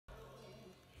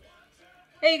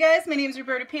Hey guys, my name is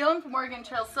Roberta Peel. I'm from Oregon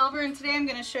Trail Silver, and today I'm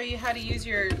going to show you how to use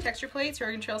your texture plates, your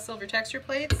Oregon Trail Silver texture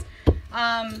plates,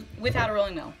 without a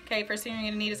rolling mill. Okay, first thing you're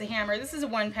going to need is a hammer. This is a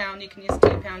 1 pound. You can use a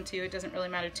 2 pound too. It doesn't really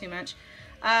matter too much.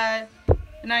 A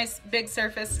nice big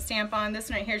surface to stamp on.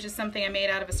 This one right here is just something I made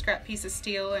out of a scrap piece of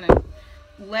steel and a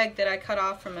leg that I cut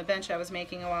off from a bench I was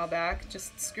making a while back.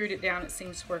 Just screwed it down. It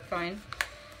seems to work fine.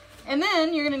 And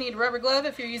then you're going to need a rubber glove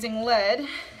if you're using lead.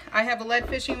 I have a lead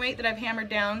fishing weight that I've hammered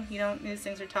down. These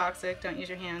things are toxic. Don't use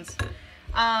your hands.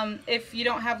 If you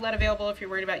don't have lead available, if you're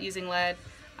worried about using lead,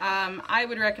 I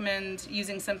would recommend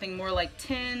using something more like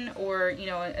tin or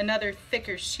another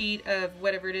thicker sheet of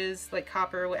whatever it is, like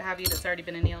copper or what have you, that's already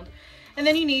been annealed. And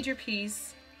then you need your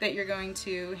piece that you're going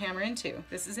to hammer into.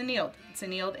 This is annealed. It's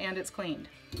annealed and it's cleaned.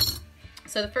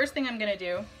 So the first thing I'm going to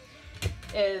do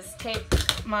is take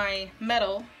my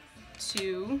metal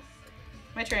to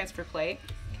my transfer plate.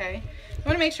 Okay, you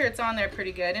want to make sure it's on there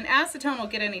pretty good, and acetone will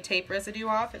get any tape residue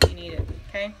off if you need it.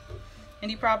 Okay, and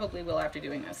you probably will after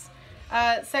doing this.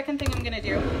 Second thing I'm going to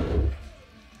do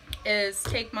is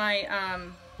take my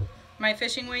my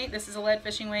fishing weight. This is a lead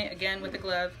fishing weight, again with a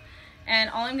glove, and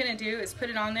all I'm going to do is put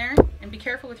it on there, and be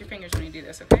careful with your fingers when you do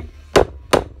this. Okay, kind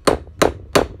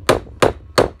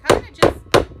of just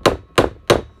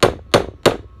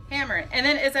hammer it, and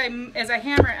then as I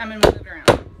hammer it, I'm going to move it around.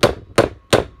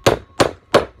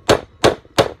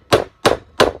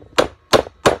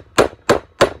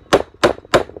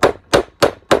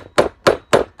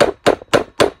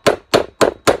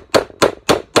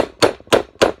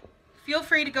 Feel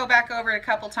free to go back over it a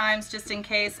couple times just in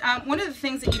case. One of the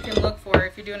things that you can look for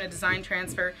if you're doing a design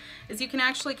transfer is you can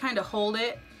actually kind of hold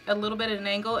it a little bit at an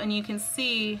angle, and you can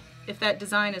see if that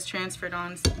design is transferred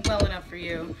on well enough for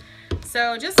you.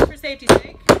 So just for safety's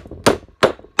sake, do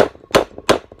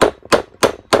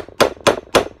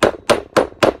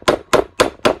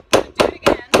it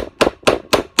again.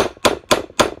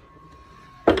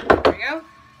 There we go.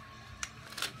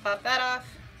 Pop that off.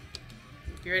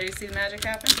 You ready to see the magic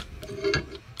happen?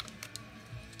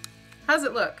 How's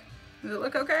it look? Does it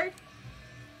look okay?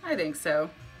 I think so.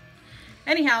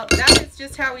 Anyhow, that is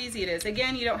just how easy it is.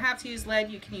 Again, you don't have to use lead.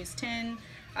 You can use tin.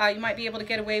 You might be able to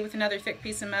get away with another thick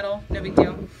piece of metal. No big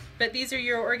deal. But these are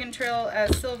your Oregon Trail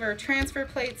Silver transfer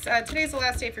plates. Today's the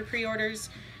last day for pre-orders,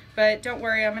 but don't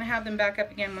worry, I'm going to have them back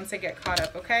up again once I get caught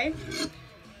up, okay?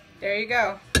 There you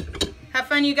go. Have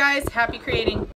fun, you guys. Happy creating.